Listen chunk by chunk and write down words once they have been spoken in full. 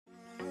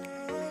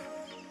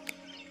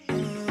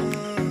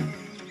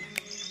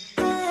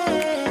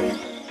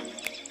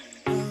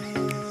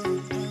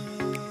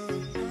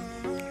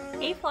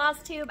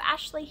Flosstube,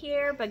 Ashley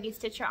here, Buggy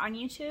Stitcher on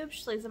YouTube,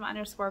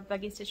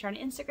 Schleesem_Buggy Stitcher on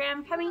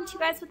Instagram, coming to you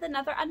guys with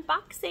another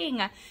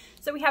unboxing.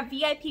 So we have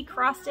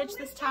Vipcrossstitch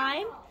this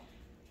time.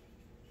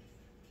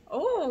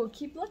 Oh,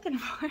 keep looking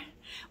for it.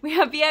 We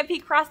have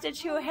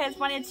Vipcrossstitch who has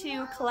wanted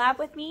to collab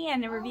with me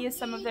and review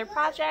some of their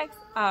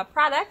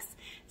products.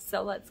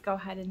 So let's go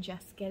ahead and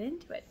just get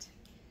into it.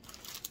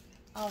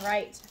 All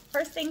right,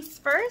 first things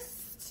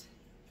first.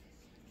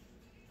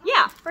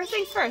 Yeah, first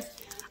things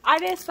first. I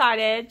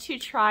decided to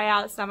try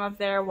out some of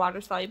their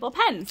water-soluble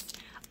pens.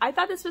 I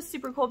thought this was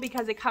super cool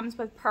because it comes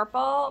with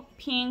purple,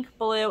 pink,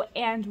 blue,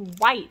 and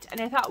white.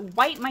 And I thought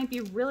white might be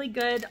really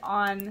good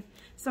on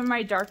some of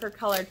my darker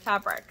colored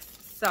fabrics.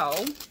 So,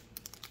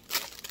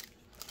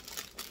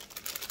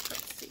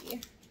 let's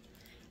see.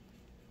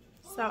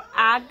 So,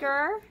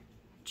 Adger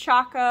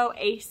Choco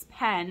Ace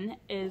Pen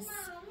is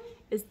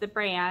the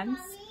brand.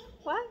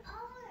 What?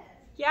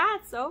 Yeah,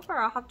 it's over.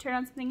 I'll have to turn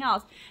on something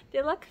else.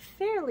 They look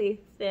fairly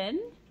thin.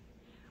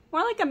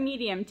 More like a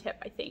medium tip,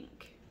 I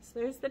think. So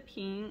there's the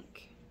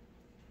pink.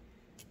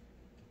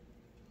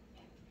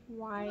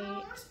 White. Mom,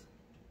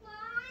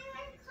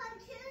 I'm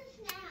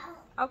confused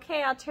now.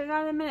 Okay, I'll turn it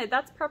on in a minute.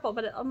 That's purple,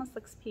 but it almost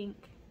looks pink.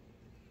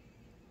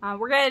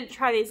 We're going to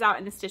try these out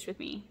in a stitch with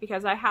me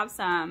because I have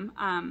some,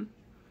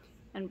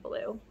 and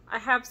blue. I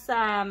have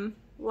some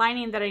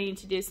lining that I need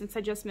to do since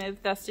I just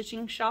moved the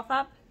stitching shelf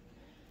up.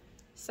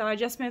 So I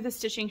just moved the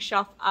stitching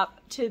shelf up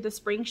to the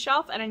spring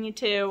shelf, and I need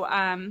to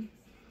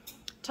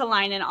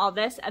line in all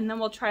this, and then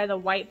we'll try the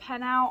white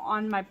pen out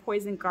on my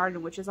Poison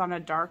Garden, which is on a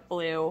dark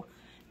blue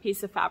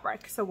piece of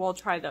fabric. So we'll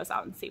try those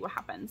out and see what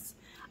happens.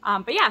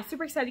 But yeah,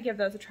 super excited to give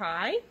those a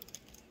try.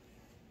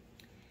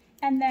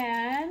 And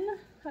then,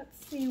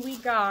 let's see, we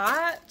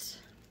got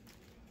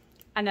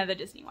another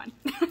Disney one.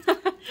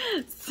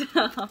 So,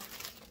 ta-da!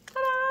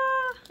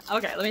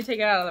 Okay, let me take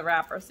it out of the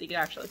wrapper so you can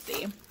actually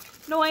see.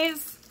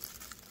 Noise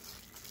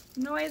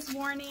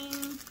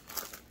warning.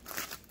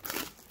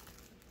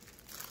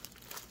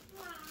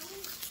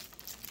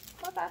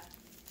 What that?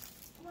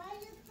 Why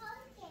are you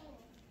poking?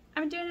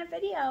 I'm doing a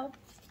video.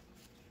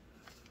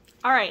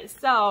 All right,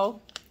 so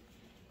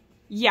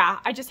yeah,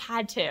 I just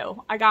had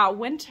to. I got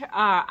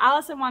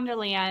Alice in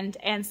Wonderland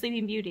and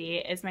Sleeping Beauty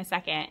is my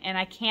second, and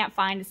I can't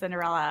find a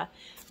Cinderella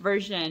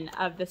version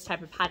of this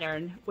type of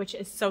pattern, which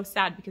is so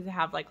sad because I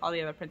have like all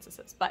the other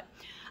princesses. But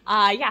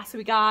yeah, so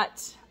we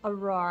got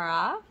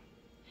Aurora.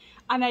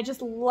 And I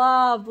just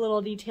love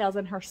little details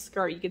in her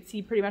skirt. You can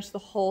see pretty much the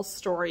whole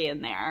story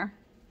in there.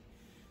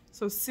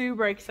 So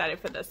super excited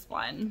for this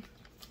one.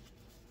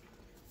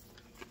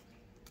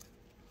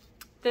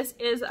 This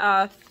is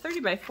a 30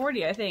 by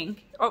 40, I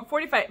think. Oh,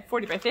 40 by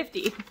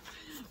 50.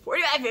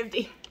 40 by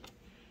 50.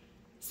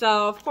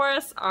 So of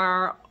course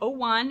our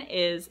 01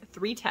 is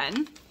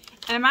 310.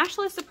 And I'm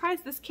actually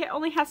surprised this kit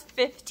only has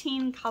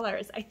 15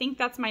 colors. I think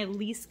that's my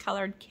least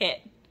colored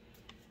kit.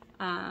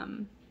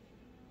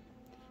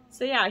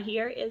 So yeah,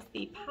 here is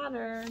the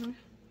pattern.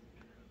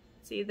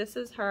 See, this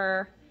is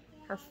her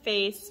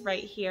face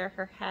right here,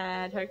 her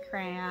head, her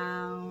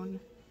crown,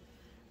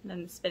 and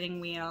then the spinning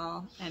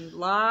wheel, and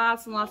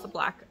lots of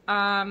black.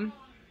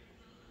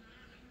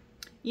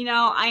 You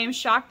know, I am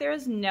shocked there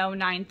is no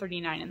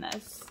 $9.39 in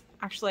this.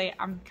 Actually,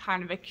 I'm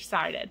kind of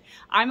excited.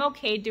 I'm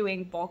okay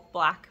doing bulk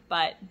black,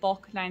 but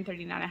bulk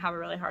 $9.39 I have a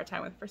really hard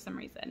time with for some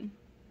reason.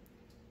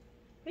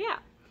 But yeah.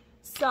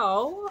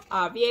 So,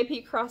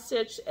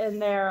 Vipcrossstitch in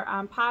their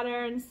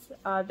patterns,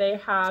 they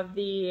have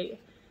the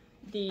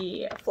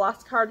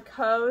floss card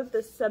code,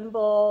 the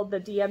symbol, the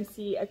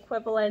DMC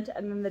equivalent,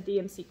 and then the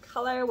DMC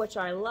color, which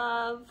I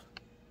love.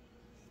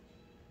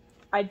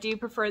 I do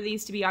prefer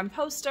these to be on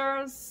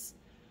posters,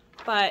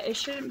 but it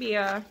shouldn't be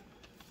a...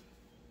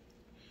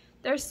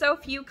 There's so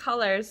few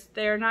colors,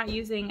 they're not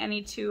using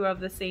any two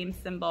of the same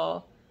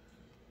symbol.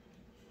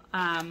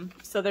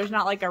 So there's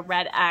not like a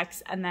red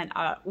X and then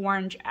a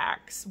orange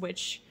X,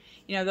 which,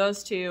 you know,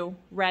 those two,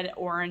 red,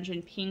 orange,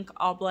 and pink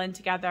all blend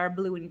together,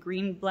 blue and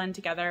green blend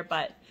together,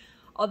 but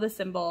all the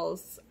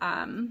symbols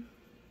are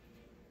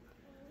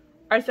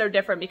so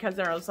different because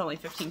there's only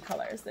 15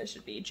 colors. They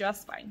should be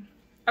just fine.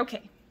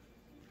 Okay,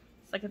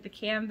 let's look at the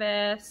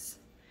canvas.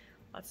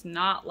 Let's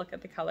not look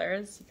at the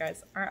colors. You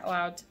guys aren't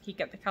allowed to peek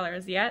at the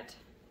colors yet.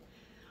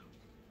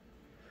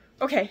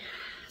 Okay.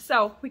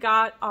 So we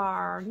got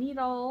our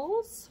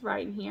needles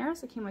right in here.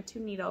 So it came with 2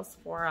 needles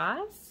for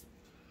us.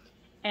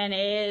 And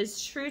it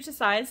is true to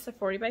size, so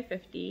 40 by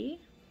 50.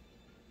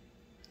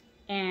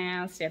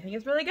 And stamping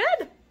is really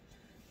good.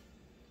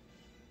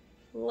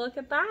 Look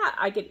at that.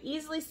 I could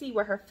easily see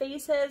where her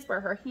face is,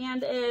 where her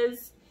hand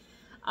is.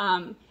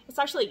 It's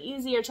actually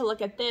easier to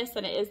look at this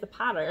than it is the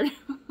pattern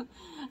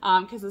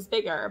because it's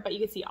bigger. But you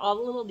can see all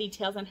the little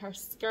details in her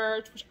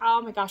skirt, which,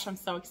 oh my gosh, I'm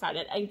so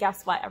excited. And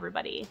guess what,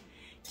 everybody?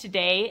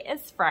 Today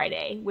is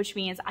Friday, which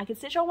means I can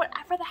stitch on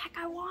whatever the heck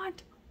I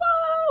want.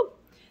 Woo!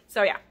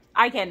 So yeah,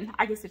 I can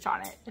stitch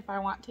on it if I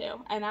want to,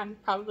 and I'm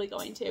probably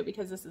going to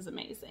because this is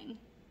amazing.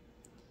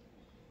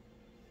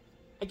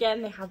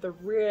 Again, they have the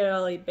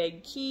really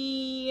big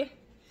key.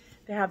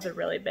 They have the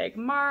really big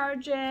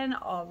margin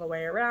all the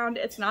way around.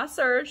 It's not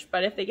serged,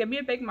 but if they give me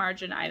a big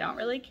margin, I don't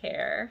really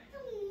care.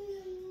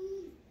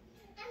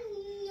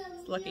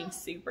 It's looking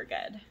super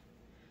good.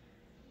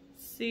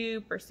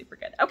 Super, super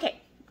good. Okay,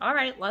 all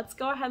right, let's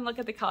go ahead and look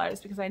at the colors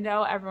because I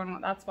know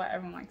everyone, that's what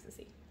everyone likes to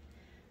see.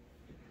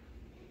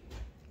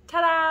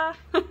 Ta-da!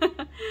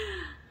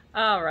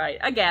 All right,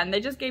 again, they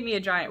just gave me a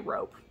giant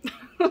rope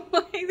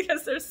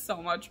because there's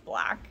so much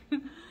black.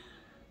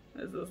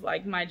 This is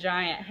like my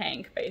giant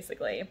hank,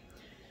 basically.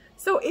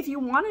 So if you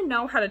want to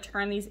know how to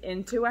turn these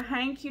into a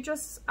hank, you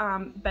just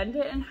bend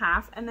it in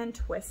half and then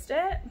twist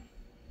it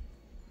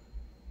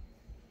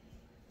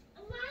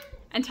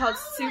until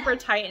it's super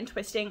tight and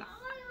twisting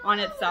on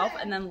itself,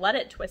 and then let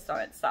it twist on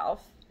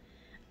itself.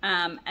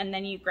 And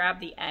then you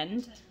grab the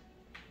end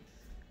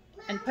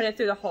and put it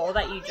through the hole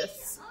that you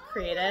just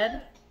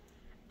created,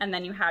 and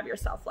then you have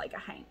yourself like a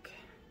hank.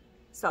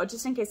 So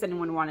just in case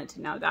anyone wanted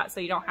to know that,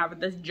 so you don't have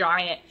this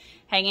giant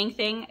hanging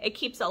thing, it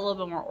keeps it a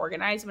little bit more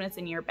organized when it's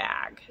in your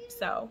bag.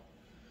 So,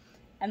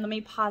 and let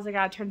me pause, I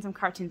gotta turn some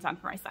cartoons on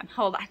for my son.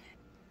 Hold on.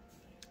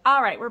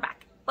 All right, we're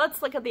back.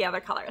 Let's look at the other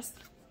colors.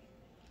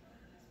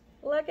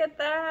 Look at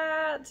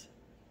that.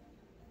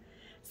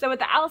 So with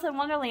the Alice in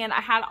Wonderland,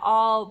 I had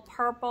all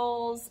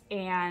purples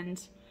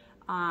and,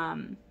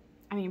 I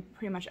mean,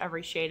 pretty much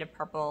every shade of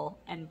purple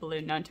and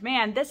blue known to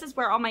man. This is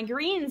where all my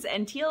greens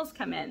and teals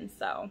come in,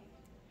 so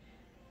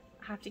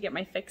I have to get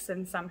my fix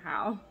in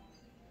somehow.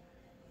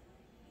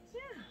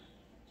 Yeah,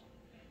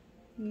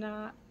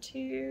 not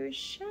too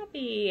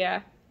shabby.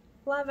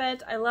 Love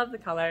it. I love the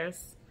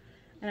colors.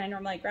 And I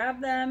normally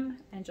grab them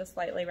and just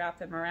lightly wrap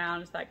them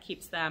around. So that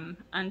keeps them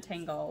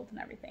untangled and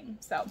everything.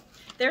 So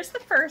there's the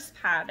first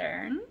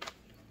pattern.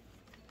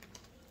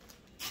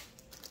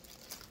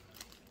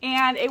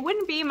 And it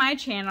wouldn't be my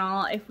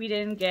channel if we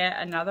didn't get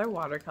another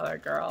watercolor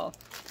girl.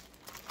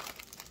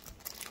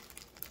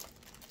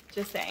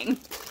 Just saying.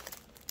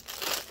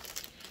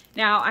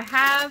 Now I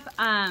have,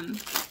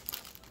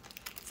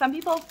 some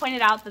people have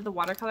pointed out that the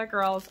watercolor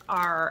girls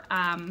are,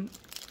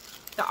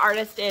 the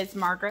artist is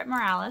Margaret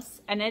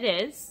Morales, and it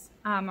is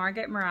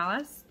Margaret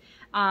Morales,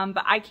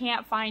 but I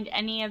can't find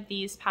any of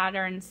these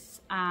patterns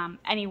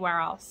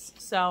anywhere else,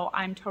 so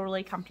I'm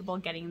totally comfortable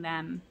getting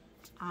them,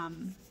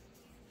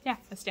 yeah,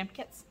 as stamped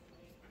kits.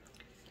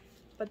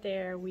 But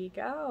there we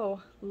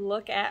go.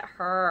 Look at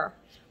her.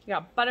 We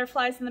got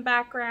butterflies in the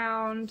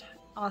background,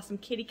 awesome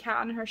kitty cat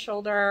on her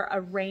shoulder,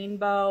 a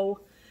rainbow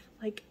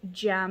like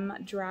gem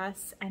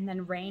dress, and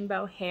then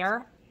rainbow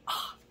hair.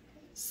 Oh,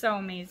 so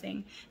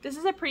amazing. This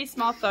is a pretty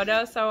small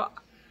photo, so,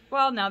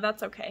 well, no,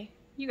 that's okay.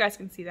 You guys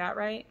can see that,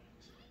 right?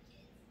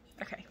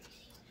 Okay.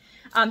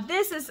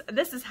 This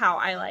is how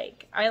I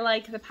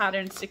like the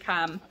patterns to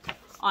come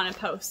on a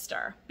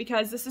poster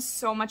because this is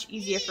so much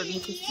easier for me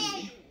to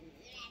see.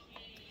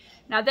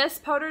 Now this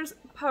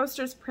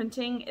poster's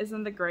printing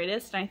isn't the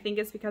greatest, and I think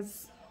it's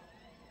because,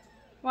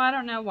 well, I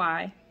don't know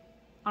why.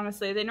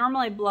 Honestly, they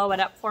normally blow it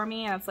up for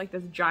me, and it's like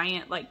this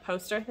giant like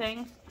poster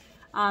thing.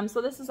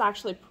 So this is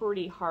actually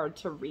pretty hard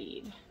to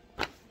read,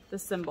 the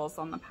symbols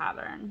on the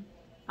pattern.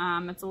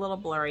 It's a little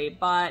blurry,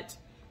 but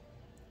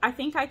I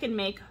think I can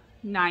make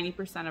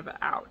 90% of it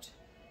out.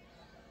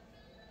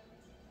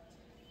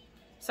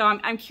 So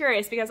I'm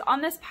curious because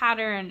on this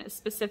pattern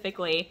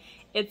specifically,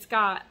 it's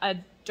got a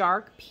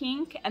dark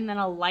pink and then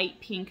a light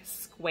pink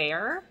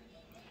square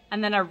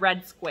and then a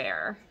red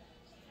square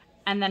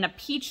and then a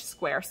peach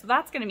square. So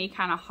that's going to be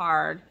kind of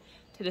hard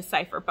to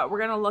decipher, but we're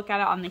going to look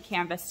at it on the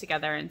canvas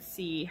together and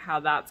see how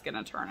that's going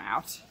to turn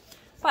out.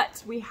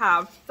 But we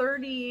have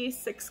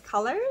 36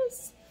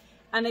 colors,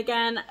 and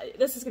again,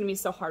 this is going to be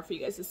so hard for you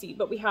guys to see,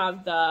 but we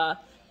have the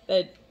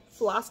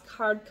floss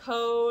card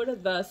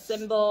code, the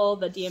symbol,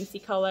 the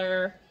DMC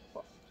color,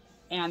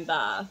 and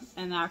the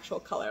actual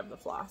color of the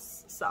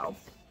floss. So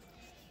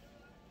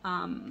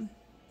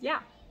yeah,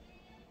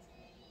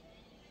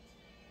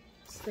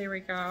 so there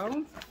we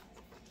go.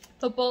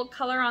 The bulk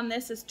color on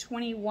this is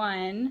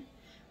 21,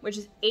 which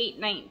is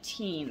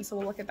 819. So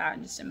we'll look at that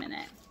in just a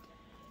minute.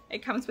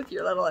 It comes with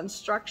your little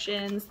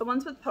instructions. The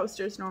ones with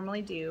posters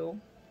normally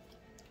do.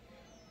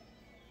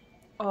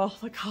 Oh,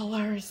 the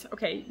colors.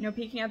 Okay, no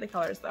peeking at the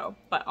colors though,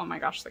 but oh my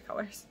gosh, the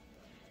colors.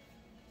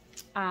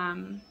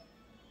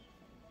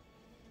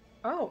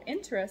 Oh,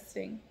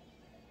 interesting.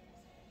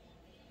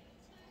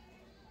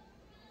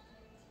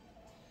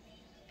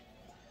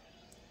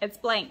 It's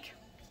blank.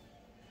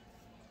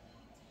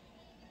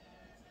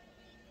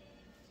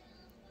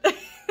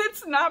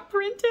 It's not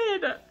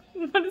printed.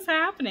 What is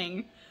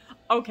happening?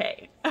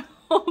 Okay,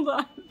 hold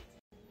on.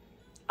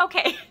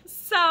 Okay,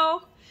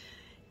 so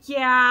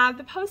yeah,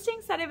 the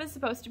posting said it was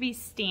supposed to be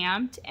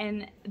stamped,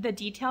 and the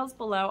details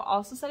below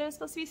also said it was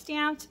supposed to be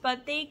stamped,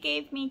 but they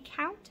gave me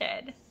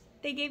counted.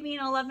 They gave me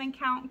an 11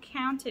 count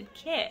counted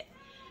kit.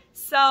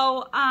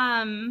 So,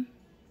 and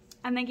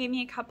they gave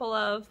me a couple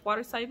of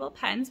water soluble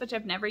pens, which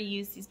I've never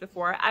used these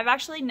before. I've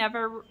actually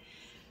never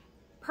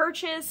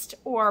purchased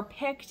or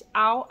picked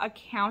out a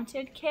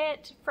counted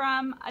kit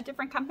from a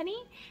different company.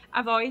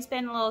 I've always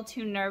been a little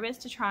too nervous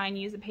to try and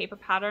use a paper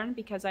pattern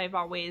because I've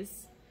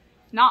always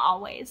Not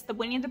always. The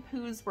Winnie the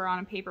Poohs were on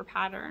a paper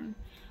pattern,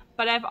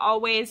 but I've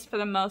always, for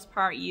the most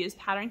part, used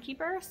Pattern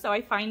Keeper, so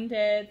I find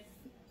it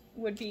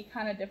would be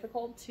kind of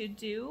difficult to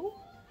do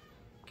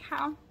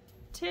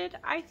counted,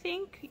 I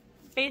think,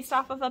 based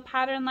off of a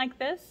pattern like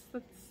this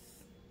that's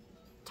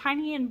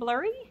tiny and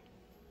blurry.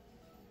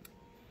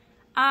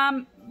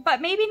 But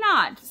maybe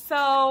not.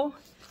 So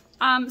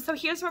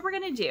here's what we're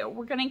gonna do.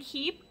 We're gonna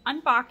keep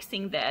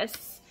unboxing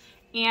this,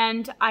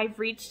 and I've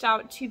reached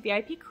out to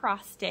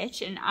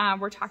Vipcrossstitch,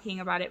 and we're talking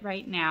about it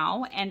right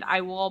now, and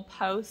I will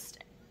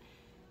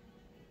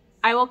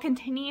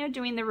continue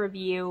doing the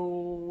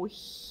review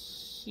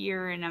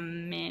here in a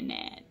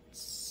minute.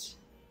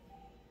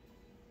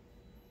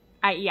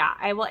 Yeah,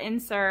 I will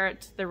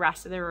insert the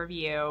rest of the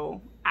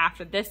review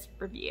after this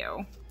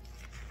review,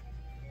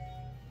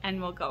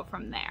 and we'll go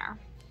from there.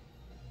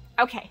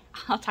 Okay,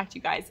 I'll talk to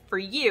you guys for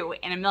you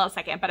in a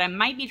millisecond, but I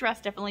might be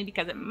dressed differently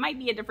because it might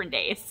be a different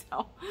day,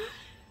 so.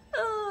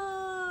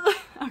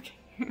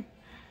 Okay.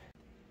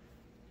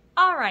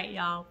 All right,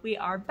 y'all, we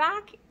are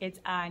back. It's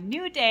a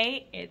new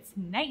day. It's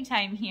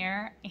nighttime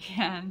here,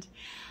 and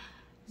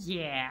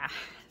yeah.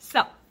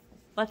 So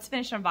let's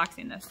finish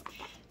unboxing this.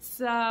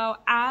 So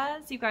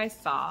as you guys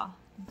saw,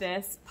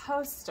 this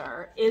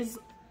poster is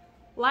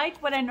like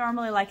what I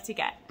normally like to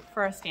get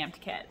for a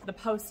stamped kit, the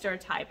poster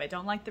type. I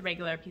don't like the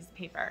regular piece of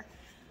paper.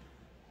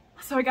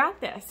 So I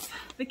got this.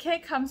 The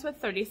kit comes with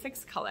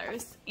 36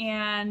 colors,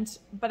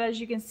 but as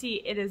you can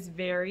see, it is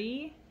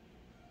very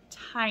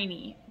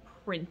tiny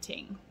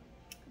printing.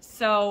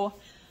 So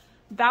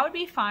that would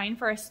be fine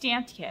for a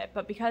stamped kit,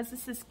 but because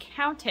this is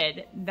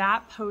counted,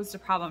 that posed a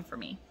problem for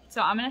me.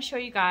 So I'm gonna show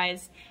you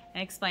guys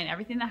and explain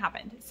everything that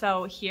happened.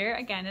 So here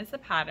again is the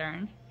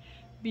pattern.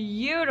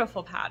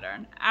 Beautiful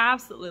pattern.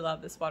 Absolutely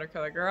love this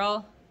Watercolor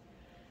Girl.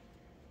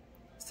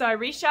 So I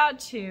reached out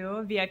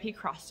to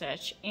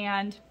Vipcrossstitch,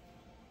 and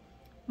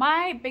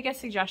my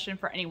biggest suggestion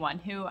for anyone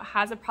who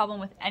has a problem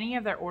with any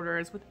of their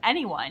orders with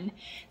anyone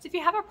is if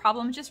you have a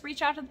problem, just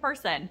reach out to the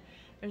person.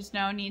 There's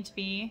no need to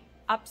be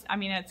I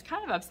mean, it's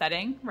kind of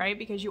upsetting, right?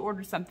 Because you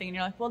ordered something and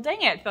you're like, well,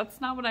 dang it,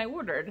 that's not what I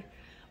ordered.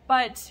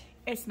 But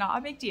it's not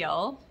a big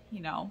deal,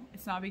 you know,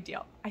 it's not a big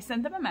deal. I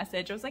sent them a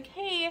message. I was like,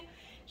 hey,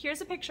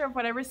 here's a picture of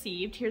what I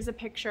received. Here's a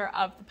picture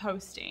of the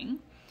posting.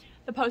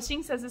 The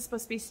posting says it's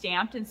supposed to be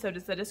stamped, and so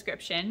does the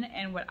description,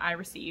 and what I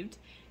received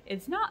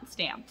is not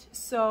stamped.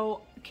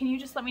 So can you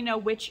just let me know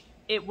which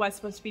it was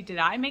supposed to be? Did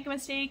I make a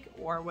mistake,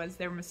 or was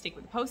there a mistake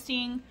with the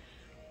posting?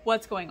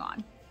 What's going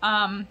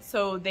on?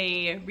 So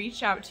they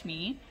reached out to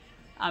me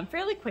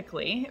fairly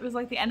quickly. It was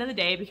like the end of the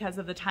day because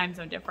of the time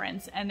zone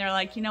difference. And they're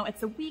like, you know,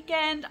 it's a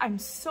weekend. I'm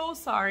so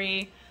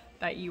sorry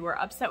that you were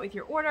upset with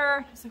your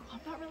order. I was like, well,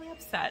 I'm not really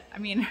upset. I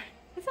mean,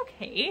 it's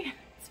okay.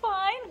 It's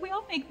fine. We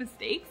all make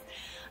mistakes.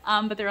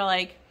 But they were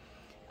like,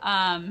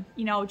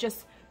 you know,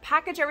 just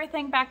package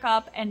everything back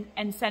up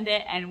and send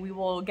it, and we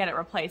will get it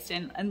replaced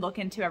and look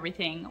into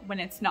everything when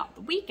it's not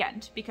the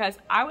weekend, because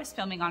I was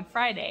filming on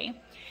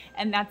Friday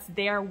and that's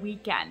their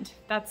weekend.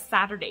 That's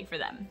Saturday for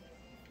them.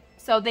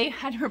 So they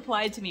had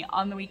replied to me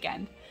on the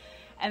weekend,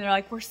 and they're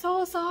like, we're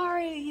so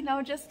sorry, you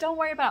know, just don't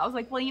worry about it. I was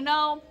like, well, you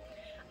know,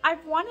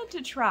 I've wanted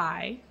to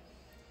try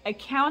a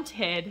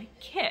counted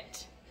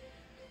kit,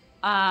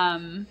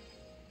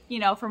 you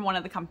know, from one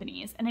of the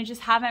companies, and I just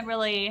haven't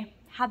really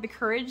had the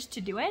courage to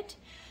do it.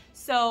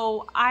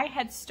 So I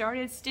had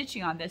started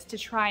stitching on this to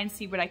try and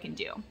see what I can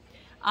do.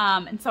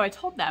 And so I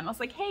told them, I was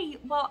like, hey,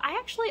 well, I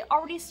actually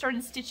already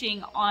started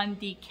stitching on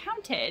the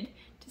counted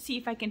to see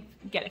if I can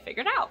get it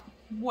figured out.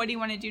 What do you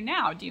want to do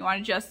now? Do you want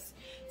to just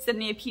send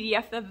me a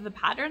PDF of the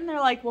pattern?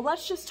 They're like, well,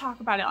 let's just talk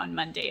about it on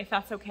Monday, if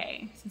that's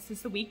okay, since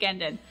it's the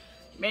weekend and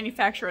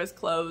manufacturer is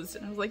closed.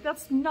 And I was like,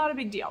 that's not a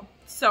big deal.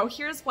 So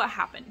here's what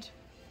happened.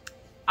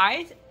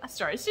 I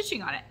started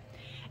stitching on it,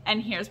 and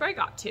here's where I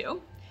got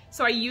to.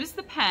 So I used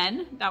the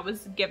pen that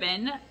was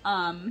given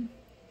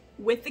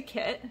with the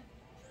kit,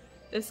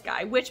 this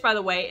guy, which, by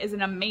the way, is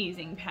an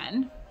amazing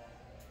pen.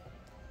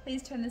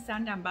 Please turn this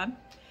down, bub.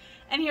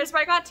 And here's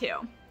where I got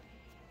to.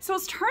 So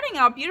it's turning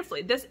out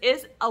beautifully. This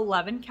is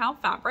 11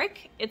 count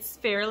fabric. It's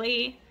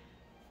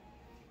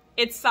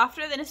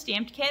softer than a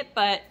stamped kit,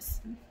 but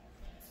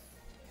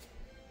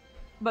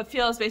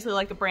feels basically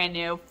like a brand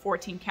new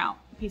 14 count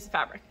piece of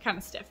fabric, kind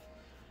of stiff.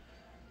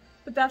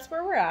 But that's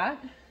where we're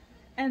at.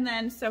 And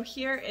then, so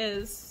here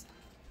is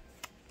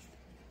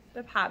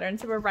the pattern.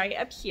 So we're right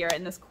up here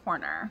in this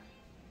corner.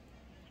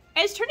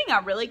 And it's turning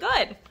out really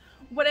good.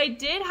 What I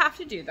did have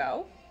to do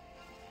though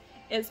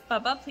is,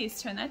 Bubba, please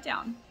turn that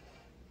down.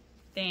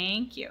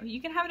 Thank you. You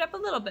can have it up a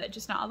little bit,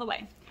 just not all the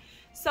way.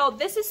 So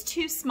this is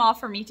too small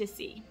for me to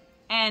see.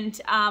 And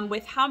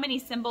with how many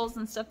symbols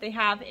and stuff they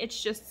have,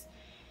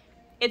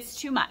 it's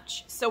too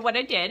much. So what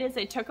I did is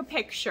I took a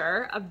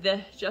picture of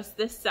just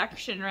this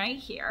section right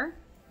here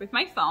with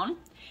my phone,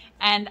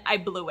 and I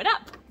blew it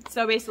up.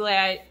 So basically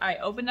I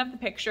opened up the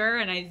picture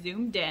and I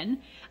zoomed in,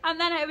 and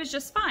then it was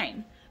just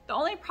fine. The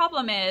only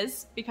problem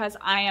is, because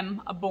I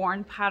am a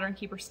born pattern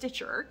keeper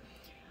stitcher,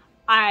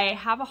 I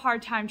have a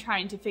hard time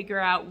trying to figure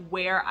out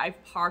where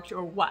I've parked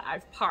or what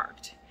I've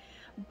parked.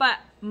 But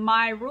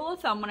my rule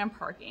of thumb when I'm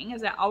parking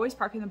is I always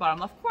park in the bottom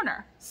left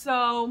corner.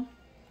 So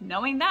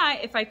knowing that,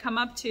 if I come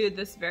up to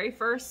this very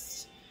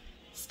first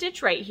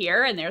stitch right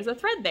here and there's a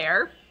thread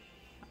there,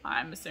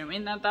 I'm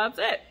assuming that that's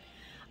it.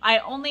 I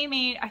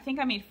think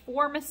I made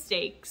 4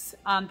 mistakes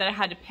that I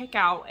had to pick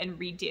out and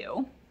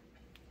redo.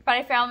 But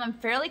I found them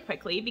fairly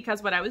quickly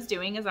because what I was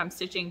doing is I'm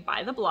stitching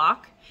by the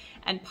block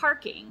and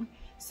parking.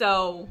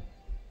 So,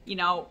 you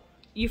know,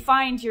 you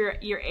find your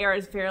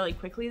errors fairly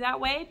quickly that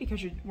way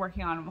because you're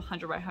working on a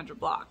 100 by 100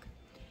 block.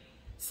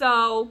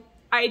 So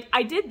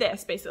I did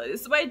this basically.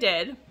 This is what I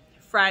did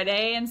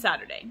Friday and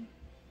Saturday.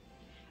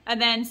 And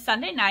then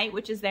Sunday night,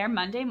 which is their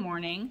Monday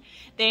morning,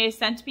 they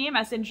sent me a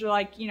message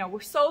like, you know,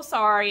 we're so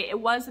sorry. It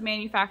was the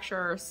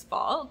manufacturer's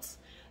fault.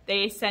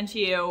 They sent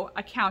you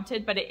a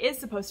counted, but it is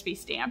supposed to be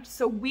stamped.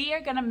 So we are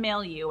going to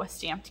mail you a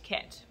stamped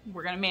kit.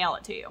 We're going to mail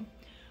it to you.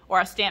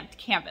 Or a stamped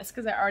canvas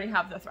because I already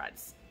have the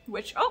threads.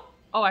 Which, oh,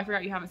 I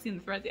forgot you haven't seen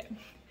the threads yet.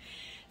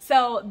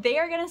 So they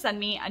are going to send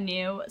me a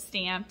new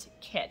stamped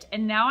kit.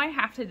 And now I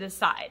have to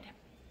decide,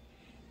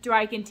 do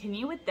I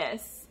continue with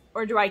this?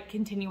 Or do I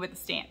continue with the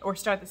stamped or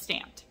start the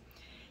stamped?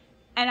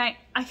 And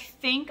I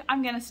think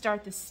I'm gonna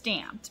start the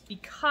stamped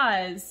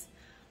because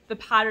the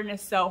pattern is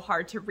so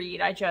hard to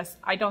read. I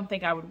don't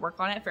think I would work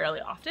on it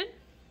fairly often.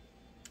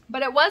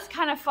 But it was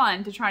kind of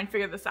fun to try and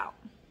figure this out.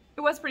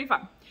 It was pretty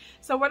fun.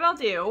 So what I'll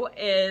do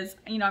is,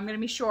 you know, I'm gonna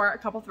be short a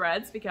couple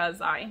threads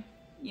because I,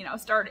 you know,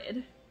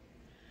 started.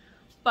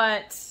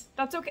 But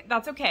that's okay.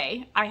 That's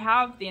okay. I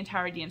have the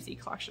entire DMC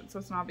collection, so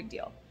it's not a big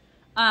deal.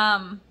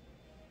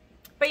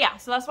 But yeah,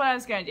 so that's what I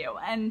was gonna do.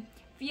 And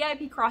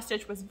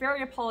Vipcrossstitch was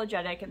very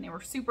apologetic and they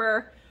were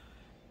super,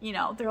 you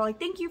know, they're like,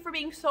 thank you for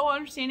being so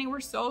understanding.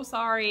 We're so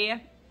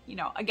sorry. You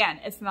know, again,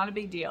 it's not a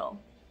big deal.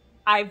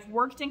 I've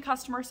worked in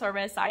customer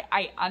service.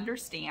 I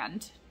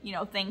understand, you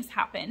know, things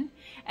happen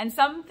and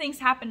some things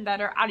happen that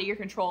are out of your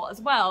control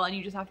as well. And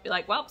you just have to be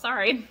like, well,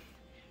 sorry.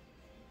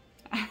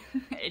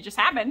 It just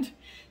happened.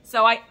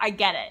 So I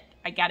get it.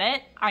 I get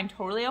it. I'm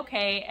totally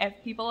okay.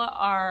 If people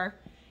are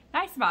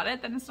nice about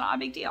it, then it's not a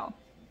big deal.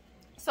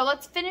 So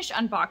let's finish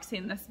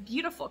unboxing this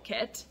beautiful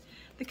kit.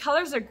 The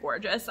colors are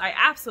gorgeous. I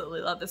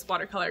absolutely love this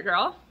Watercolor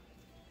Girl.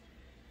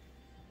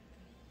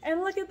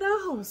 And look at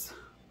those.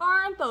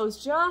 Aren't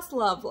those just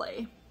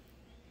lovely?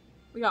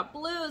 We got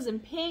blues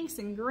and pinks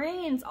and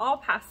greens, all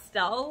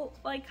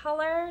pastel-like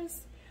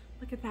colors.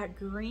 Look at that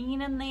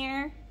green in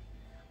there.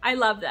 I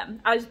love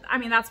them. I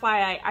mean, that's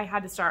why I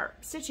had to start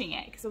stitching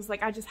it because I was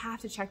like, I just have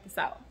to check this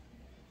out.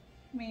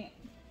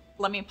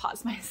 Let me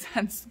pause my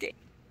sense game.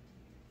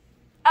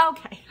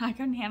 Okay, I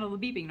couldn't handle the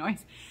beeping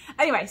noise.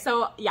 Anyway,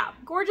 so yeah,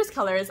 gorgeous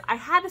colors. I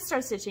had to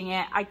start stitching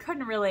it. I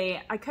couldn't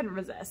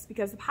resist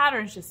because the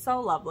pattern is just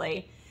so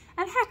lovely.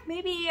 And heck,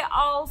 maybe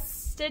I'll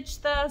stitch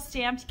the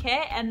stamped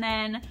kit and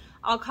then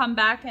I'll come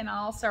back and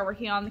I'll start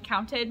working on the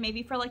counted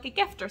maybe for like a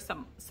gift or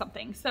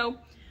something. So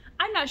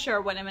I'm not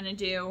sure what I'm gonna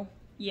do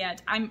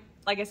yet.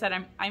 Like I said,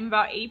 I'm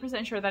about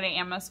 80% sure that I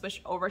am gonna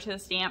switch over to the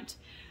stamped,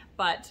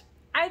 but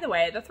either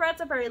way, the threads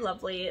are very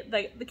lovely.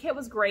 The kit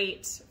was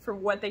great for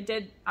what they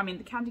did. I mean,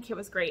 the counted kit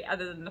was great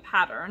other than the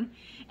pattern.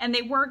 And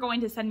they were going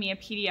to send me a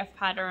PDF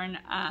pattern,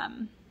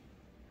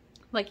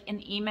 like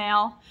an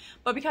email.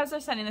 But because they're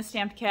sending the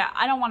stamped kit,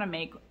 I don't want to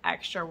make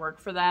extra work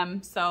for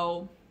them.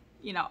 So,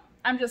 you know,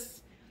 I'm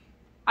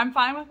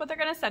fine with what they're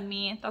going to send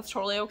me. That's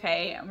totally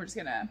okay. And we'll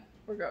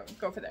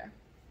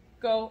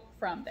go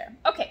from there.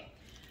 Okay,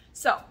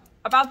 so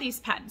about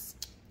these pens.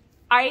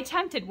 I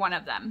attempted one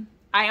of them.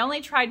 I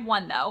only tried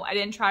one though. I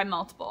didn't try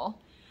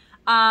multiple.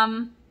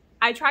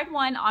 I tried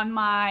one on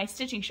my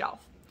stitching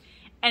shelf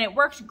and it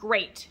worked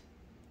great,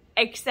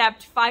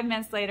 except 5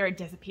 minutes later it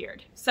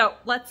disappeared. So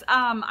let's,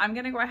 I'm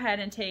gonna go ahead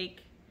and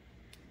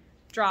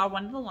draw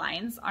one of the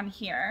lines on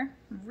here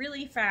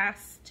really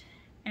fast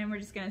and we're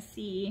just gonna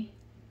see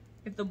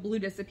if the blue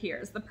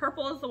disappears. The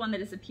purple is the one that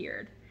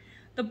disappeared.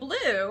 The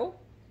blue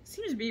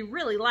seems to be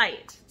really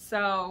light,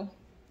 so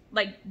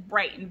like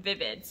bright and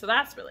vivid, so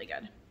that's really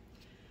good.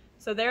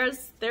 So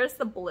there's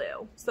the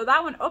blue. So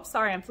that one, oops,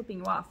 sorry, I'm flipping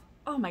you off.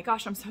 Oh my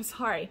gosh, I'm so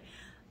sorry.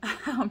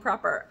 I'm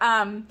proper.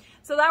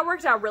 So that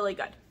worked out really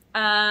good.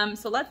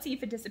 So let's see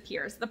if it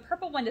disappears. The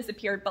purple one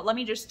disappeared, but let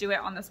me just do it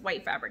on this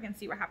white fabric and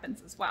see what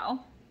happens as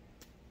well.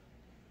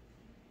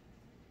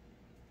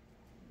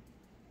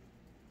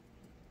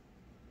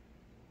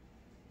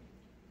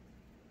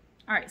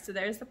 All right, so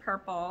there's the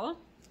purple.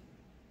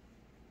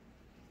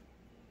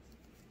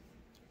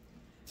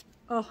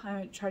 Oh,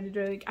 I tried to do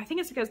it. I think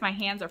it's because my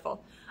hands are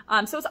full.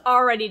 So it's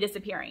already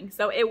disappearing.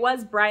 So it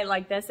was bright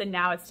like this and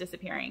now it's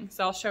disappearing.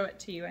 So I'll show it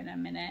to you in a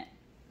minute.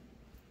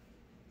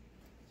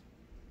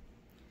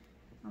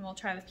 And we'll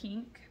try the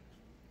pink.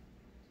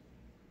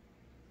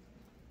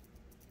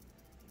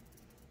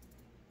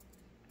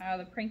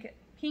 The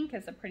pink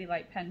is a pretty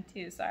light pen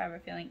too, so I have a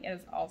feeling it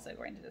is also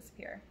going to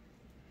disappear.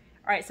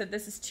 All right, so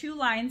this is 2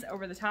 lines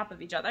over the top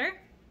of each other.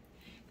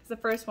 Because the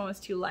first one was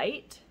too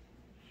light.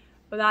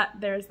 But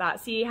there's that.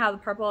 See how the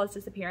purple is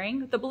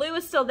disappearing? The blue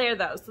is still there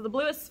though, so the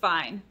blue is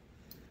fine.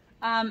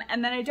 And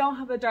then I don't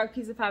have a dark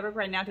piece of fabric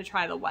right now to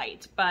try the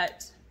white,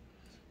 but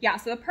yeah,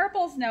 so the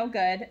purple's no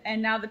good,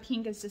 and now the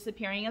pink is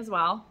disappearing as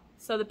well.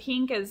 So the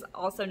pink is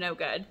also no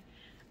good.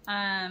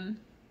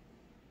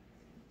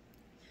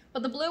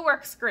 But the blue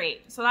works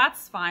great, so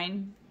that's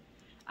fine.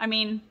 I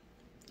mean,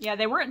 yeah,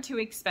 they weren't too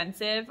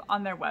expensive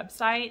on their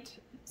website.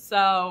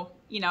 So,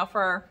 you know,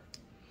 for,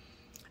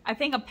 I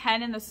think a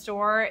pen in the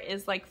store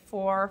is like $4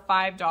 or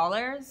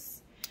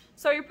 $5.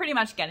 So you're pretty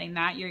much getting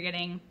that. You're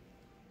getting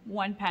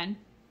one pen,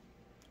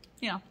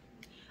 you know.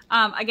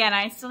 Again,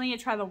 I still need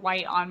to try the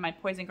white on my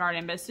Poison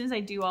Garden, but as soon as I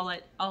do, I'll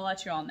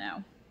let you all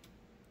know.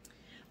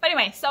 But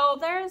anyway, so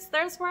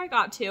there's where I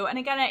got to. And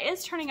again, it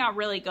is turning out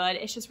really good.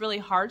 It's just really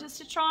hard to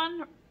stitch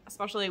on,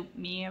 especially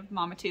me,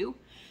 Mama too.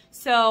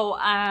 So,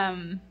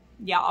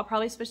 yeah, I'll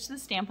probably switch to the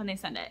stamp when they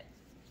send it.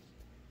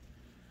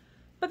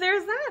 But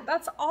there's that.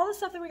 That's all the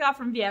stuff that we got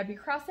from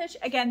Vipcrossstitch.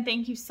 Again,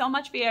 thank you so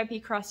much,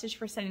 Vipcrossstitch,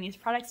 for sending these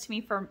products to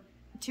me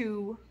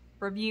to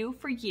review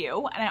for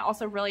you. And I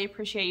also really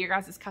appreciate your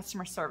guys'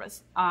 customer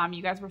service.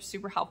 You guys were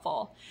super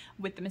helpful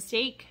with the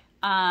mistake.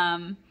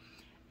 And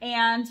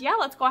yeah,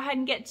 let's go ahead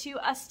and get to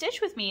a stitch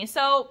with me.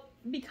 So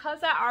because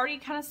I already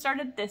kind of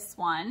started this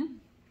one,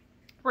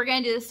 we're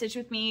going to do the stitch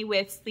with me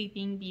with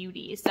Sleeping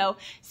Beauty. So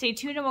stay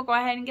tuned and we'll go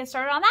ahead and get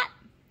started on that.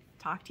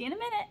 Talk to you in a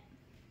minute.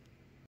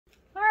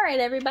 All right,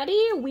 everybody,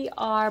 we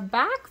are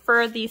back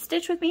for the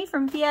stitch with me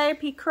from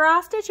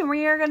Vipcrossstitch, and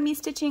we are going to be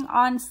stitching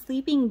on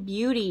Sleeping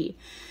Beauty.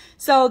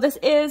 So this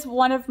is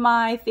one of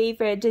my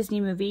favorite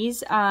Disney movies,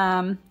 so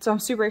I'm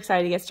super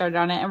excited to get started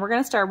on it. And we're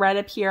going to start right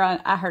up here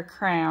at her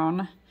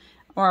crown,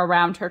 or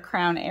around her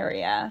crown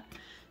area.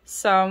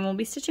 So we'll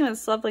be stitching with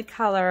this lovely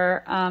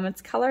color.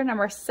 It's color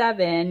number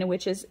 7,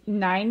 which is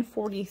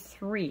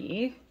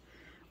 943,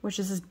 which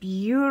is this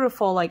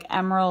beautiful like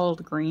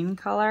emerald green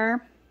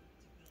color.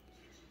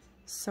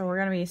 So we're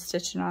going to be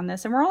stitching on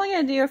this, and we're only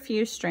going to do a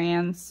few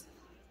strands.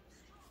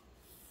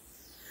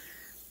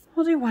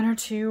 We'll do 1 or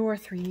 2 or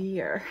 3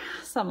 or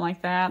something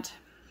like that.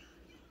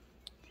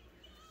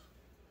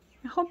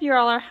 I hope you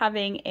all are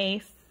having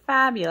a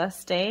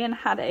fabulous day and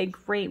had a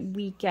great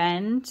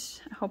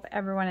weekend. I hope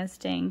everyone is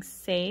staying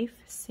safe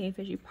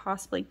as you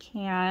possibly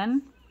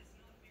can.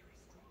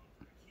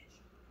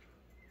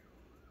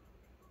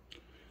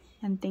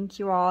 And thank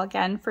you all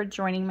again for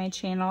joining my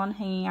channel and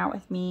hanging out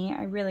with me.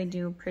 I really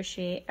do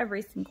appreciate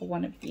every single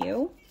one of you.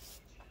 All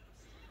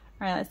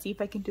right, let's see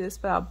if I can do this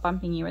without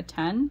bumping you a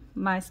ton.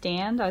 My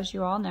stand, as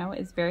you all know,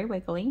 is very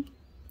wiggly.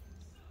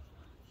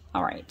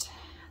 All right,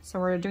 so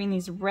we're doing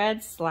these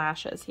red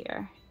slashes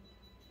here.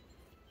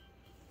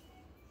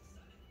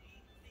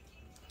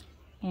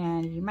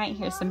 And you might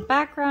hear some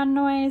background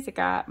noise. I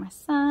got my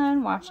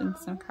son watching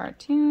some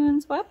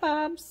cartoons. What,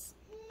 Bubs?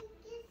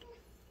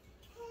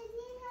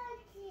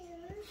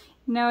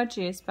 No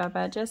juice,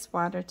 Bubba, just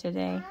water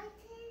today.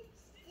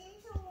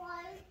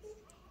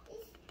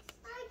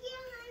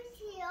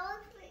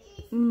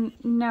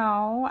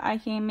 No, I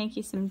can make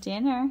you some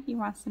dinner. You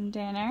want some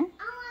dinner?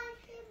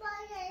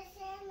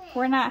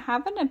 We're not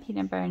having a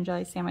peanut butter and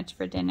jelly sandwich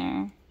for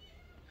dinner.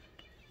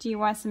 Do you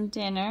want some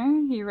dinner?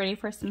 Are you ready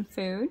for some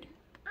food?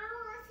 I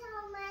want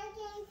some mac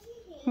and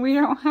cheese. We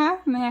don't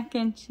have mac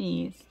and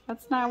cheese.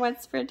 That's not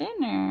what's for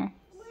dinner.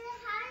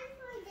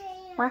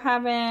 We're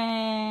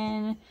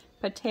having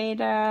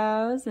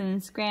potatoes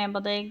and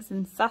scrambled eggs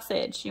and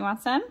sausage. You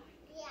want some?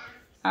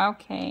 Yeah.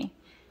 Okay.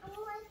 I want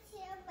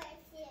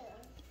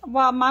to.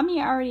 Well,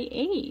 Mommy already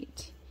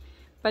ate.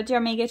 But do you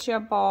want me to get you a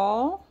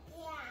bowl?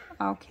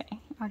 Yeah. Okay,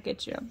 I'll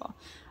get you a bowl.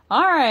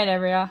 All right,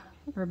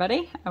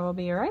 everybody, I will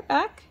be right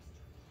back.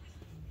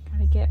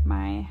 Gotta get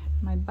my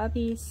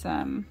bubby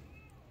some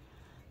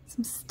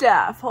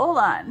stuff. Hold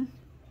on.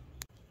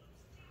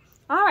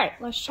 All right,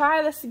 let's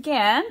try this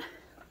again.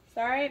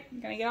 Sorry, I'm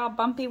gonna get all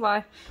bumpy while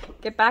I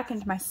get back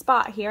into my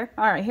spot here.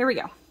 All right, here we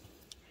go.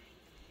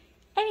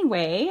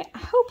 Anyway, I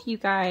hope you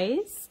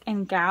guys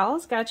and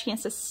gals got a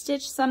chance to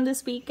stitch some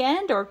this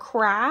weekend, or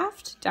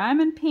craft,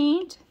 diamond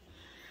paint,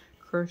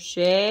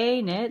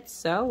 crochet, knit,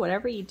 sew,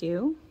 whatever you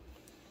do.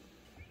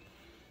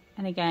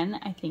 And again,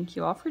 I thank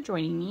you all for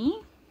joining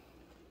me.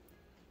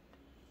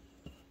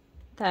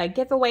 The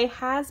giveaway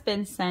has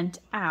been sent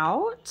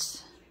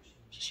out.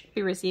 You should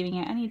be receiving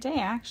it any day,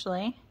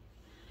 actually.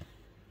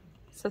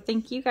 So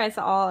thank you guys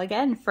all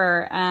again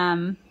for,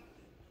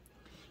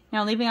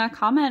 leaving a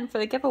comment for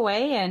the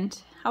giveaway and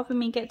helping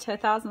me get to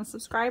 1,000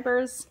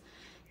 subscribers.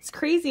 It's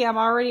crazy. I'm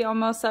already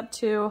almost up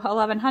to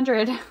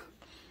 1,100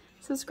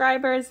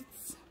 subscribers.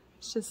 It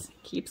just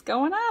keeps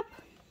going up.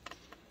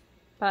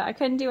 But I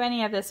couldn't do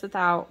any of this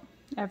without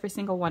every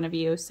single one of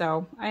you.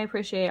 So I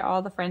appreciate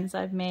all the friends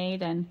I've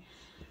made and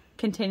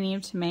continue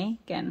to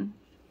make. And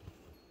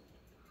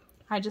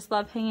I just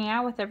love hanging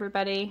out with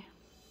everybody.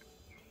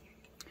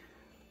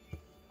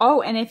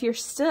 Oh, and if you're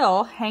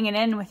still hanging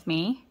in with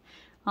me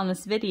on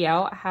this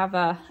video, I have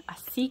a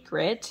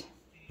secret.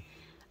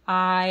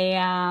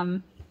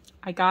 I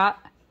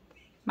got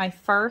my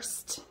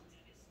first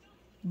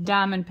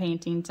diamond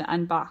painting to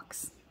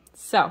unbox.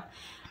 So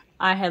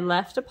I had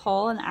left a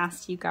poll and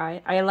asked you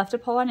guys, I left a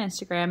poll on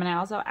Instagram, and I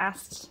also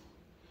asked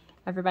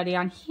everybody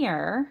on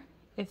here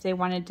if they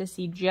wanted to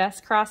see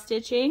just cross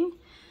stitching,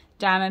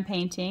 diamond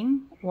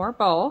painting, or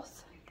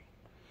both.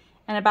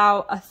 And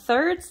about a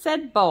third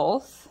said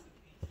both,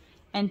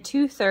 and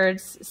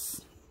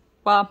 2/3,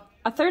 well,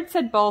 a third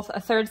said both, a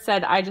third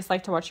said I just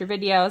like to watch your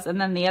videos, and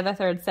then the other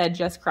third said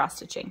just cross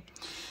stitching.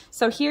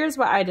 So here's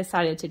what I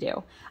decided to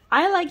do.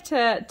 I like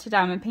to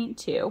diamond paint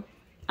too.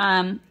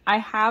 I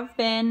have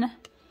been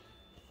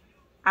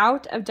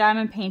out of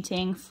diamond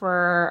painting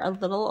for a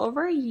little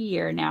over a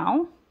year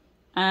now,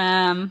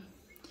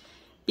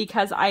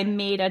 because I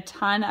made a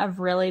ton of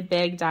really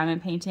big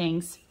diamond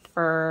paintings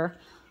for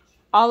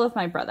all of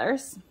my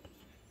brothers,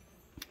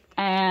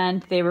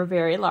 and they were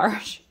very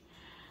large.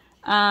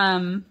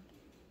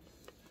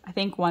 I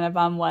think one of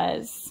them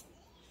was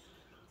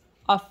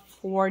a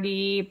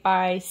 40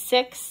 by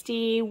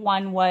 60,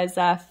 one was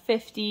a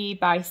 50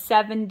 by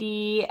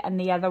 70, and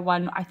the other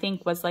one I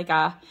think was like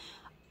a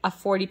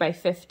 40 by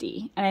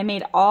 50. And I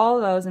made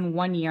all those in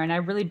 1 year, and I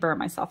really burnt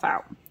myself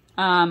out.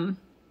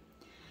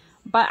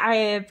 But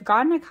I've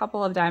gotten a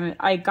couple of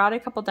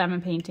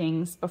diamond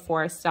paintings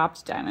before I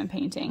stopped diamond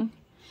painting.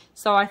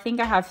 So I think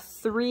I have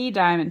 3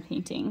 diamond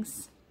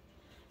paintings,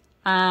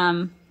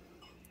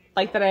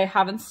 like that I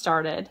haven't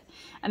started.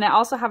 And I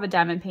also have a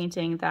diamond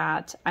painting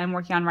that I'm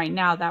working on right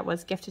now that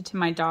was gifted to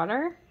my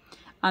daughter,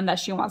 that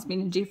she wants me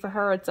to do for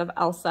her. It's of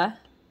Elsa.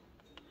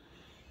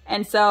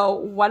 And so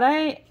what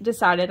I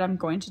decided I'm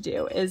going to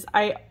do is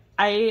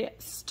I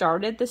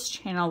started this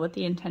channel with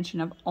the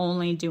intention of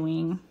only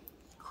doing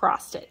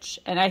cross stitch,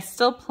 and I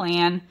still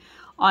plan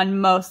on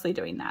mostly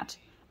doing that.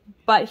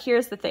 But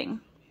here's the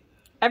thing.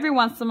 Every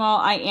once in a while,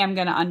 I am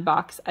going to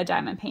unbox a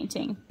diamond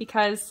painting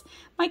because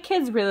my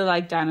kids really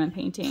like diamond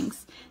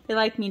paintings. They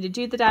like me to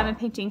do the diamond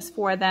paintings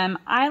for them.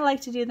 I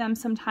like to do them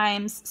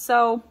sometimes,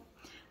 so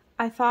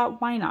I thought,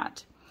 why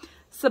not?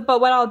 But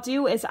what I'll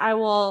do is I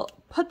will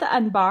put the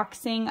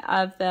unboxing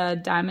of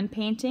the diamond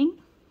painting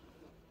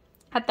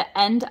at the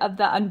end of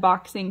the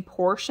unboxing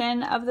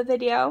portion of the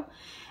video,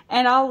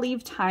 and I'll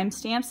leave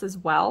timestamps as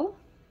well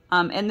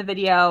in the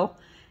video,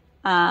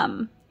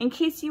 in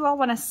case you all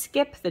want to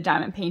skip the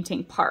diamond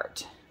painting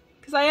part.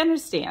 Because I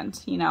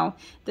understand, you know,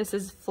 this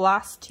is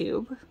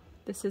Flosstube.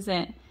 This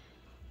isn't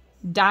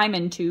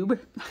Diamond Tube.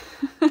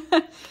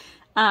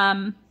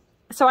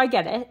 So I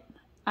get it.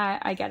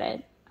 I get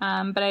it.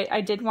 But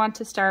I did want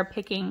to start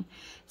picking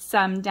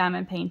some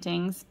diamond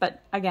paintings,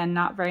 but again,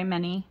 not very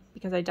many,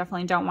 because I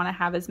definitely don't want to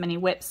have as many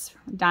whips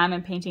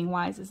diamond painting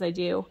wise as I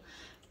do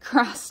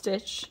cross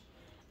stitch.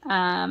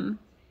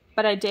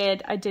 But I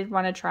did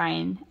want to try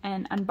and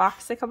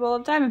unbox a couple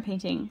of diamond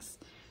paintings.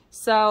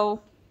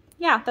 So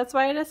yeah, that's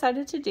what I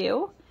decided to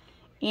do.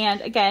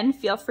 And again,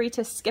 feel free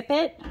to skip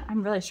it.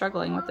 I'm really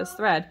struggling with this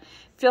thread.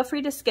 Feel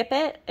free to skip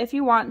it if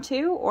you want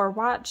to, or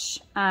watch.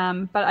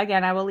 But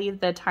again, I will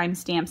leave the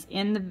timestamps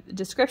in the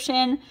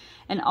description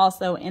and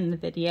also in the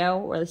video,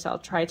 or at least I'll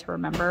try to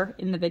remember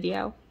in the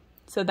video.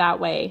 So that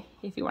way,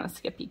 if you want to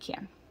skip, you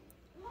can.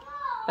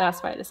 But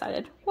that's what I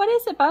decided. What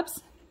is it,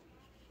 Bubs?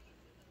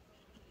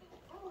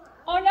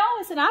 Oh no,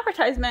 it's an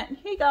advertisement.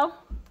 Here you go.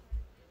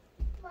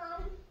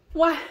 Mom.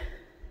 What?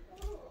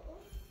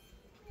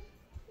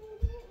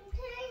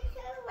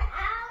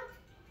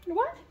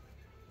 What?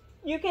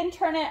 You can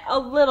turn it a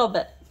little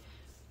bit.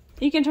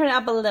 You can turn it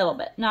up a little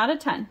bit, not a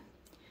ton.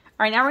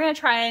 All right, now we're gonna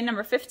try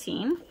number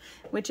 15,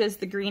 which is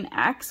the green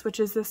X, which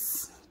is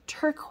this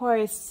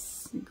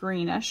turquoise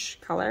greenish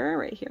color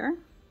right here.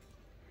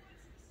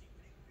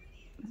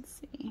 Let's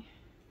see.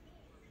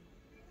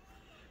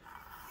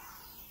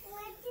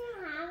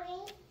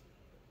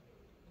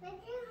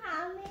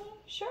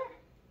 Sure.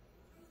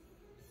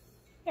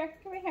 Here,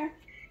 come here.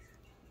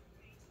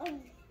 Oh.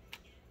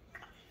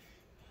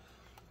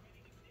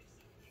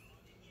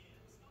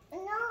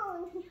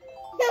 No.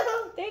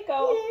 There you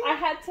go. I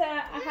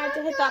had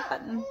to hit that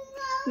button.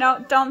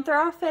 No, don't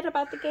throw a fit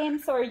about the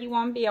games, or you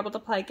won't be able to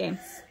play games.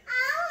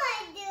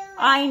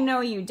 I know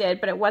you did,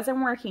 but it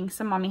wasn't working,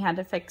 so Mommy had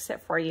to fix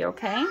it for you,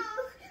 okay?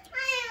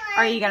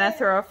 Are you gonna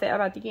throw a fit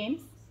about the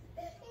games?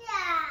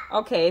 Yeah.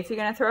 Okay, if you're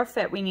gonna throw a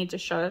fit, we need to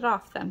shut it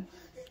off then.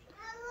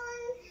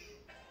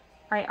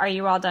 All right, are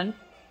you all done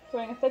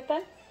throwing a fit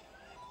then?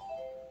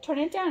 Turn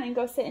it down and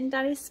go sit in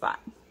Daddy's spot.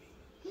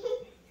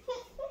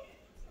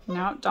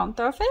 No, don't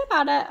throw a fit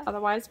about it.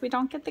 Otherwise, we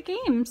don't get the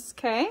games,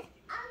 okay? I don't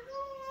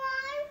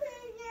want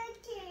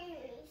to play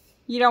games.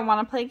 You don't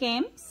want to play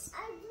games?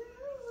 I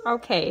do.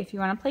 Okay, if you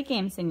want to play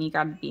games, then you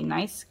got to be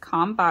nice,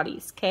 calm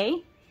bodies,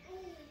 okay?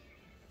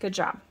 Good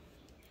job.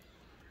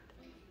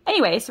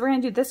 Anyway, so we're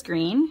going to do this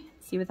green.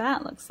 See what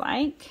that looks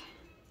like.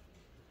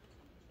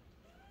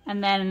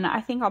 And then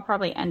I think I'll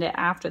probably end it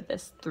after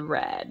this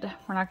thread.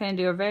 We're not going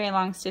to do a very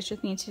long stitch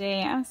with me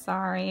today. I'm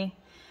sorry.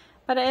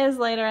 But it is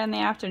later in the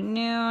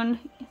afternoon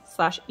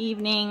 /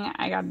 evening.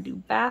 I got to do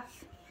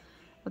Beth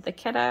with the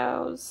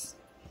kiddos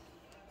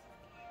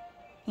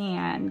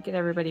and get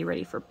everybody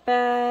ready for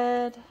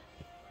bed.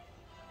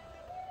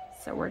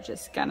 So we're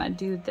just going to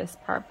do this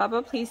part.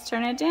 Bubba, please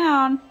turn it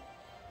down.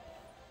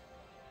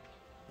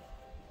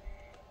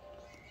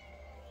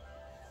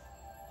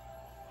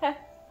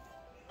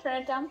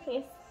 Turn it down,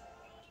 please.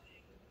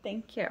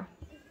 Thank you.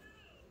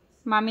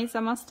 Mommy's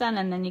almost done,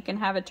 and then you can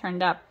have it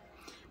turned up.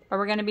 But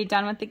we're going to be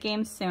done with the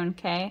game soon,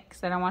 okay?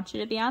 Because I don't want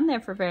you to be on there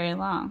for very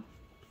long.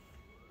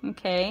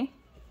 Okay?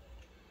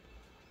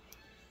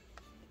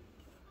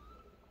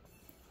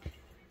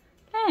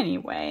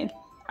 Anyway,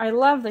 I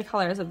love the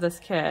colors of this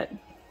kit.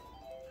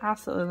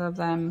 Absolutely love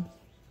them.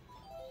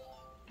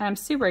 And I'm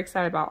super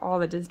excited about all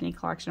the Disney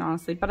collection,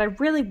 honestly. But I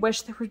really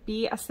wish there would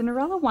be a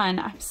Cinderella one.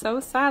 I'm so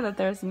sad that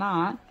there's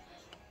not.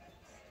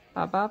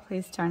 Bubba,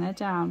 please turn it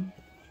down.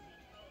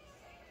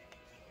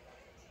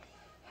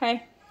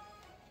 Hey,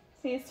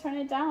 please turn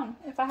it down.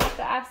 If I have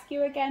to ask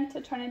you again to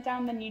turn it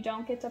down, then you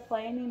don't get to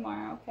play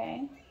anymore,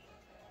 okay?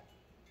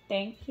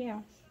 Thank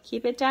you.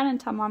 Keep it down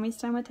until Mommy's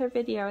done with her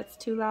video. It's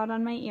too loud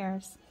on my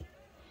ears.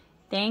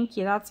 Thank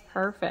you, that's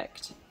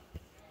perfect.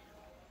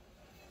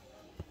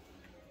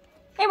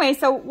 Anyway,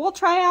 so we'll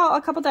try out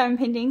a couple diamond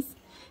paintings,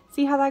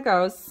 see how that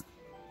goes.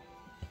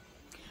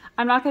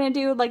 I'm not gonna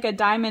do like a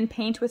diamond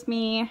paint with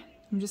me.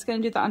 I'm just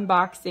gonna do the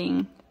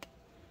unboxing.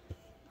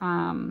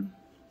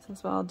 So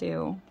that's what I'll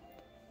do.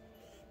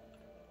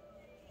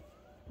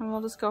 And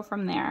we'll just go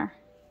from there.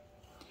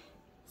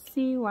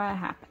 See what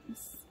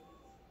happens.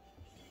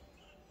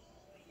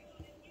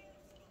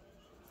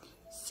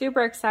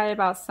 Super excited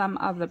about some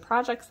of the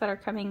projects that are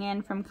coming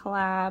in from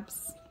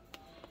collabs.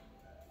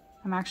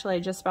 I'm actually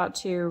just about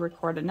to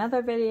record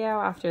another video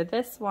after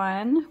this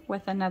one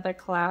with another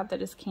collab that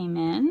just came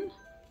in.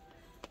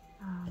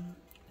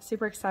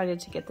 Super excited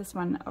to get this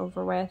one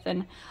over with,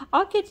 and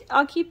I'll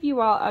keep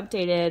you all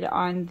updated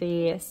on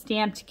the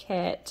stamped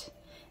kit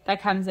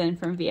that comes in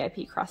from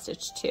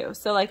Vipcrossstitch too.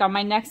 So like on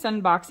my next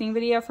unboxing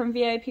video from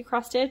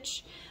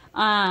Vipcrossstitch,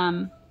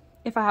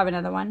 if I have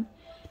another one,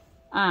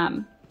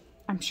 I'm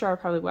sure I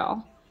probably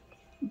will,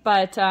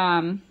 but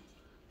I'll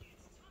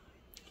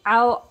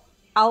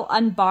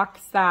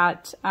unbox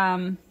that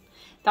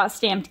that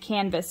stamped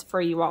canvas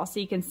for you all so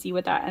you can see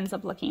what that ends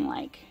up looking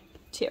like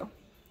too.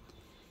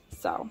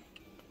 So,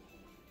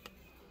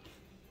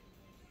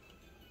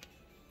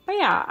 but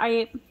yeah,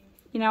 I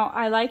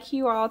like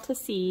you all to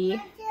see.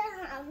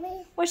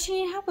 What you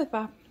need help with,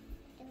 Bob?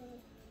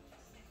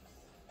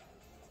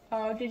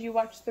 Oh, did you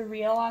watch the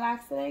reel on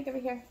accident? Give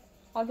it here.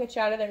 I'll get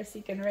you out of there so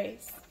you can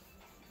race.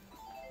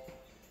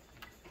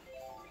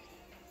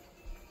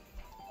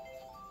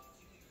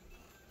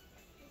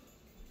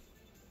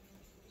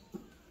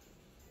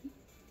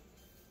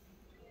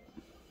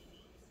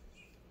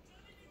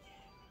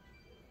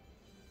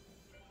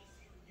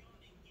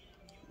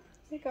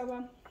 There you go,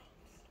 Bob.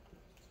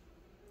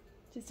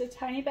 Just a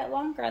tiny bit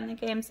longer on the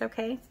games,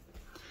 okay?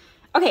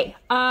 Okay,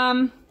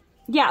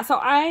 yeah, so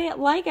I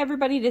like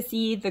everybody to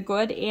see the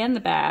good and the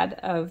bad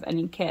of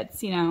any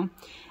kits, you know,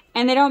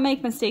 and they don't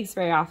make mistakes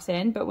very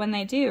often, but when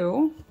they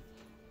do,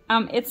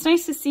 it's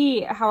nice to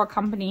see how a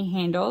company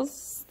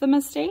handles the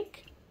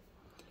mistake.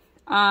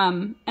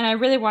 And I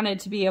really wanted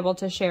to be able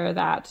to share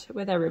that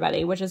with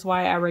everybody, which is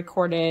why I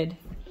recorded.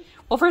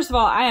 Well, first of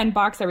all, I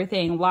unbox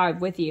everything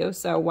live with you,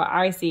 so what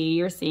I see,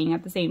 you're seeing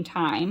at the same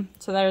time.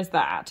 So there's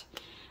that.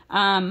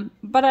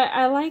 But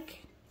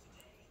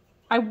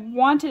I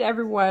wanted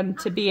everyone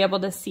to be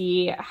able to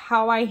see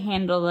how I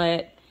handle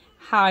it,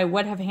 how I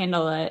would have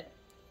handled it,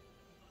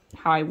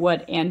 how I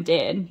would and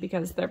did,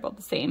 because they're both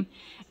the same,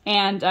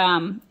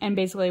 and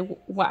basically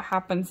what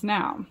happens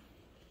now.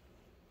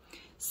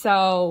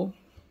 So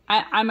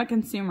I'm a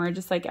consumer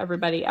just like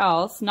everybody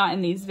else, not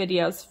in these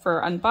videos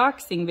for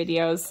unboxing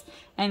videos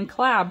and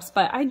collabs,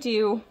 but I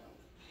do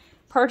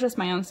purchase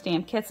my own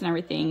stamp kits and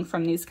everything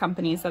from these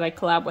companies that I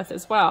collab with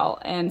as well.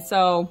 And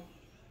so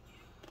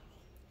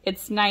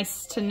it's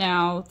nice to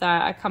know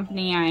that a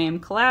company I am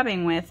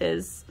collabing with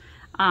is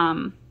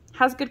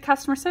has good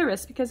customer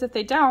service, because if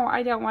they don't,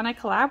 I don't want to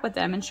collab with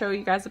them and show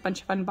you guys a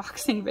bunch of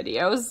unboxing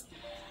videos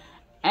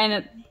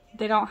and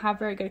they don't have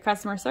very good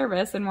customer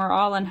service and we're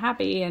all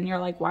unhappy and you're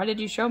like, why did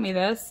you show me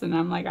this? And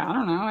I'm like, I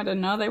don't know, I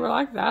didn't know they were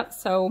like that.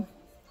 So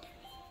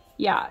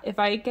yeah, if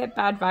I get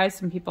bad vibes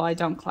from people, I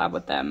don't collab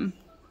with them.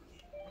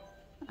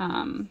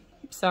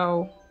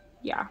 So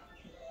yeah.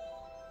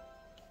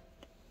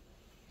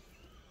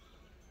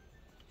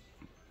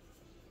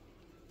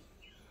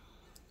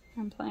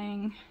 I'm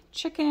playing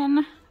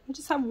chicken. I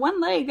just have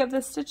one leg of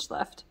the stitch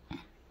left.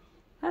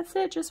 That's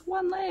it, just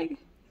one leg.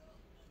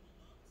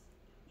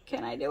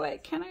 Can I do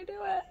it? Can I do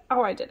it?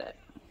 Oh, I did it.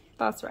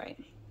 That's right.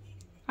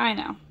 I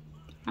know.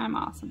 I'm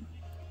awesome.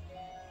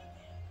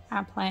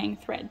 I'm playing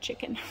thread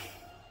chicken.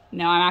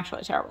 No, I'm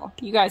actually terrible.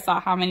 You guys saw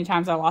how many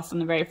times I lost on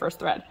the very first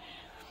thread.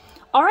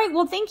 All right,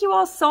 well, thank you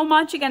all so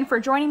much again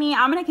for joining me.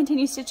 I'm gonna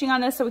continue stitching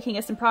on this so we can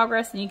get some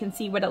progress and you can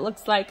see what it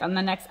looks like on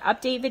the next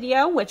update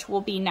video, which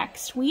will be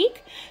next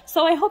week.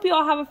 So I hope you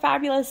all have a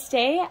fabulous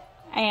day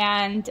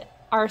and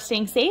are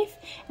staying safe.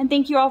 And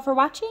thank you all for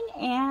watching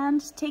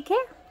and take care.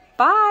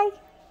 Bye.